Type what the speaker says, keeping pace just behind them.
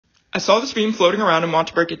I saw this meme floating around and want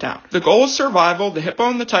to break it down. The goal is survival, the hippo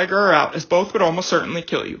and the tiger are out, as both would almost certainly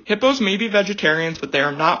kill you. Hippos may be vegetarians, but they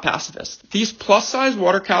are not pacifists. These plus-size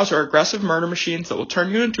water cows are aggressive murder machines that will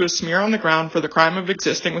turn you into a smear on the ground for the crime of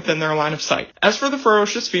existing within their line of sight. As for the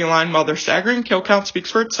ferocious feline, while their staggering kill count speaks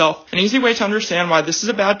for itself, an easy way to understand why this is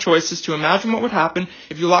a bad choice is to imagine what would happen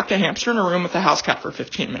if you locked a hamster in a room with a house cat for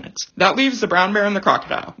 15 minutes. That leaves the brown bear and the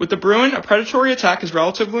crocodile. With the bruin, a predatory attack is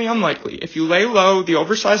relatively unlikely. If you lay low, the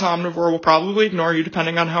oversized omnivore will probably ignore you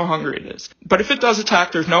depending on how hungry it is. But if it does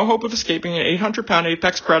attack, there's no hope of escaping an 800-pound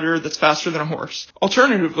apex predator that's faster than a horse.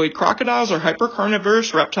 Alternatively, crocodiles are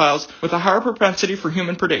hypercarnivorous reptiles with a higher propensity for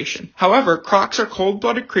human predation. However, crocs are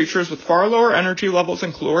cold-blooded creatures with far lower energy levels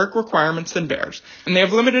and caloric requirements than bears, and they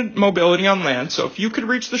have limited mobility on land, so if you could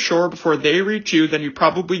reach the shore before they reach you, then you'd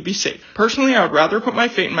probably be safe. Personally, I would rather put my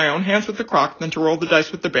fate in my own hands with the croc than to roll the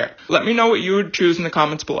dice with the bear. Let me know what you would choose in the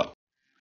comments below.